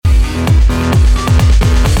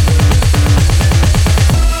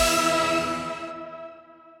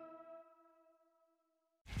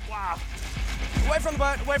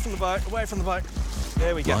away from the boat, away from the boat.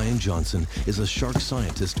 There we go. Ryan Johnson is a shark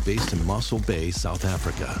scientist based in Mossel Bay, South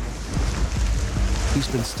Africa. He's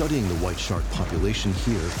been studying the white shark population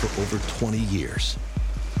here for over 20 years.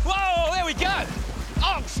 Whoa, there we go.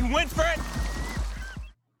 Oh, she went for it.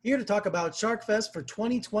 Here to talk about Shark Fest for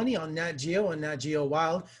 2020 on Nat Geo and Nat Geo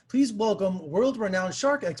Wild, please welcome world-renowned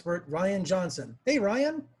shark expert Ryan Johnson. Hey,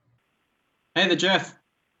 Ryan. Hey there, Jeff.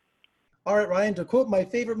 All right, Ryan, to quote my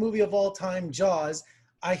favorite movie of all time, Jaws,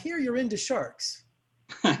 I hear you're into sharks.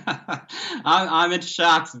 I'm into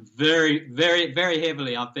sharks very, very, very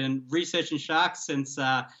heavily. I've been researching sharks since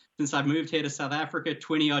I moved here to South Africa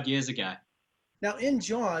 20-odd years ago. Now, in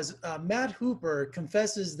Jaws, Matt Hooper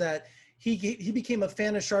confesses that he became a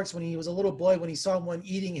fan of sharks when he was a little boy when he saw one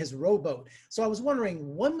eating his rowboat. So I was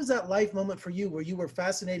wondering, when was that life moment for you where you were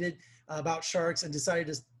fascinated about sharks and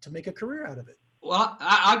decided to make a career out of it? Well,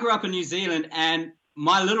 I grew up in New Zealand, and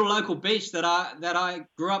my little local beach that I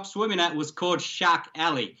grew up swimming at was called Shark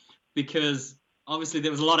Alley because obviously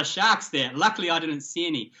there was a lot of sharks there. Luckily, I didn't see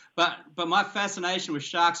any. But my fascination with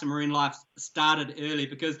sharks and marine life started early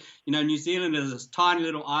because, you know, New Zealand is this tiny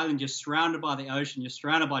little island. You're surrounded by the ocean. You're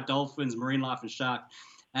surrounded by dolphins, marine life, and sharks.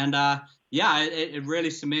 And, it really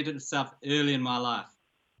cemented itself early in my life.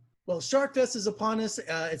 Well, Shark Fest is upon us.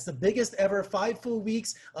 It's the biggest ever 5 full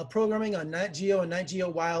weeks of programming on Nat Geo and Nat Geo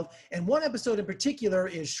Wild. And one episode in particular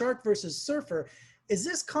is Shark versus Surfer. Is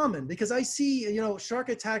this common? Because I see, shark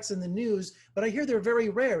attacks in the news, but I hear they're very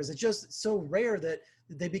rare. Is it just so rare that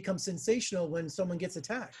they become sensational when someone gets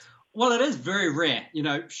attacked? Well, it is very rare. You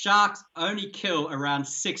know, sharks only kill around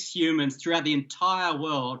 6 humans throughout the entire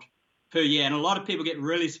world per year. And a lot of people get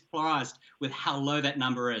really surprised with how low that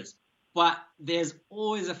number is. But there's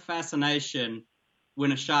always a fascination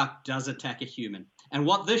when a shark does attack a human. And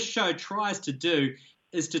what this show tries to do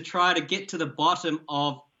is to try to get to the bottom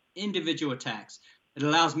of individual attacks. It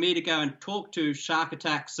allows me to go and talk to shark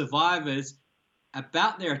attack survivors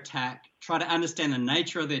about their attack, try to understand the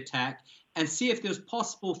nature of the attack, and see if there's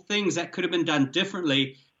possible things that could have been done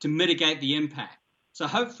differently to mitigate the impact. So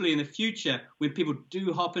hopefully in the future, when people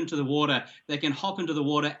do hop into the water, they can hop into the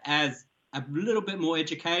water as a little bit more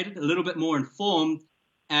educated, a little bit more informed,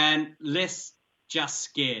 and less just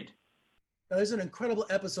scared. Now, there's an incredible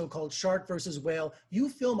episode called Shark versus Whale. You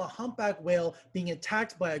film a humpback whale being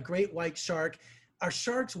attacked by a great white shark. Are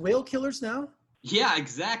sharks whale killers now? Yeah,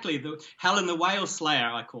 exactly. The Helen the Whale Slayer,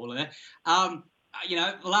 I call her.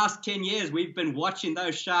 The last 10 years, we've been watching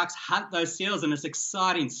those sharks hunt those seals, and it's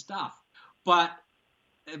exciting stuff. But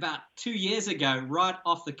about 2 years ago, right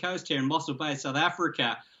off the coast here in Mossel Bay, South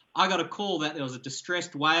Africa, I got a call that there was a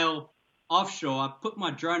distressed whale offshore. I put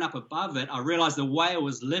my drone up above it. I realized the whale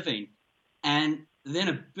was living. And then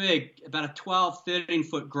a big, about a 12,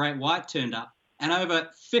 13-foot great white turned up. And over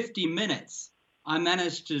 50 minutes, I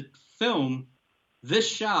managed to film this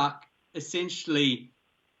shark essentially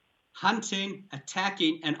hunting,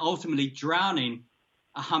 attacking, and ultimately drowning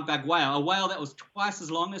a humpback whale, a whale that was twice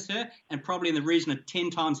as long as her and probably in the region of 10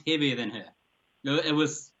 times heavier than her. It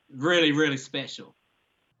was really, really special.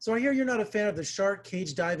 So I hear you're not a fan of the shark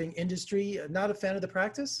cage diving industry, not a fan of the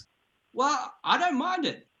practice? Well, I don't mind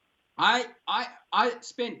it. I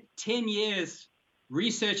spent 10 years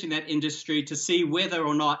researching that industry to see whether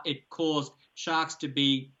or not it caused sharks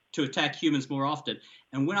to attack humans more often.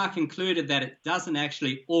 And when I concluded that it doesn't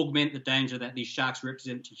actually augment the danger that these sharks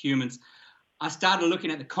represent to humans, I started looking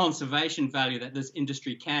at the conservation value that this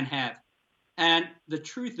industry can have. And the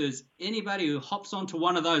truth is, anybody who hops onto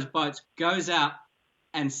one of those boats, goes out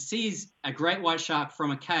and sees a great white shark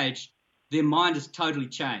from a cage, their mind is totally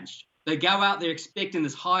changed. They go out there expecting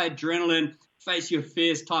this high adrenaline, face your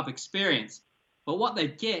fears type experience. But what they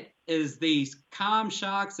get is these calm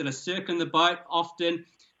sharks that are circling the boat often.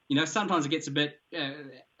 Sometimes it gets a bit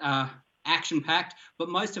action-packed, but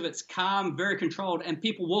most of it's calm, very controlled, and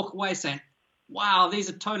people walk away saying, wow, these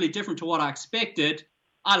are totally different to what I expected.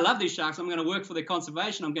 I love these sharks. I'm going to work for their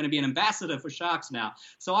conservation. I'm going to be an ambassador for sharks now.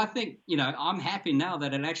 So I think, I'm happy now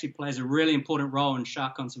that it actually plays a really important role in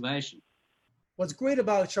shark conservation. What's great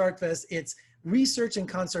about Shark Fest, it's research and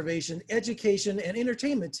conservation, education, and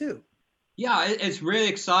entertainment too. Yeah, it's really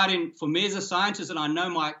exciting for me as a scientist, and I know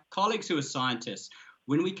my colleagues who are scientists.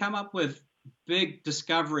 When we come up with big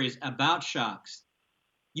discoveries about sharks,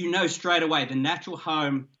 straight away the natural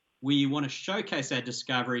home where you want to showcase that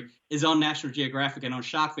discovery is on National Geographic and on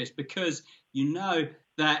Shark Fest, because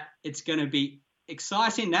that it's going to be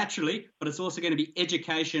exciting naturally, but it's also going to be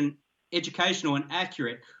educational and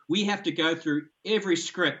accurate. We have to go through every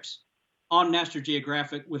script on National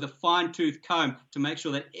Geographic with a fine-tooth comb to make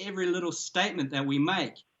sure that every little statement that we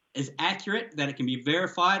make is accurate, that it can be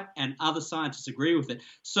verified, and other scientists agree with it.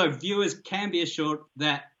 So viewers can be assured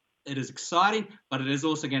that it is exciting, but it is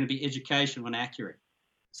also going to be educational and accurate.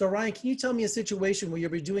 So Ryan, can you tell me a situation where you'll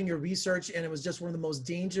be doing your research and it was just one of the most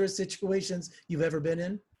dangerous situations you've ever been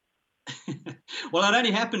in? Well, it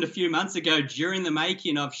only happened a few months ago during the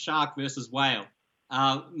making of Shark versus Whale.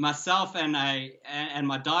 Myself and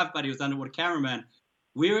my dive buddy, was underwater cameraman,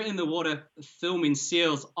 we were in the water filming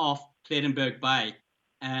seals off Plettenberg Bay,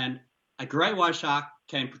 and a great white shark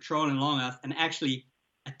came patrolling along us and actually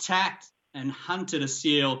attacked and hunted a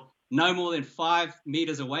seal no more than 5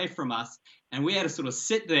 meters away from us. And we had to sort of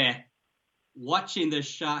sit there watching the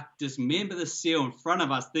shark dismember the seal in front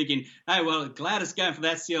of us, thinking, hey, well, glad it's going for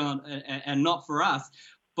that seal and not for us.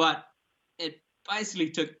 But it basically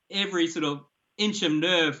took every sort of inch of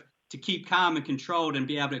nerve to keep calm and controlled and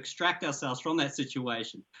be able to extract ourselves from that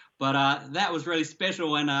situation. But that was really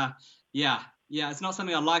special. And yeah, it's not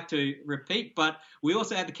something I'd like to repeat, but we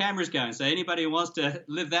also had the cameras going. So anybody who wants to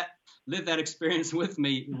live that experience with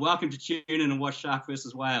me, welcome to tune in and watch Shark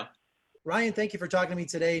versus Whale. Ryan, thank you for talking to me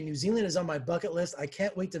today. New Zealand is on my bucket list. I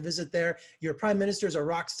can't wait to visit there. Your prime minister is a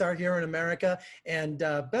rock star here in America. And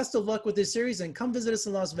best of luck with this series, and come visit us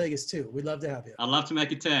in Las Vegas too. We'd love to have you. I'd love to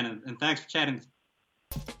make a turn, and thanks for chatting.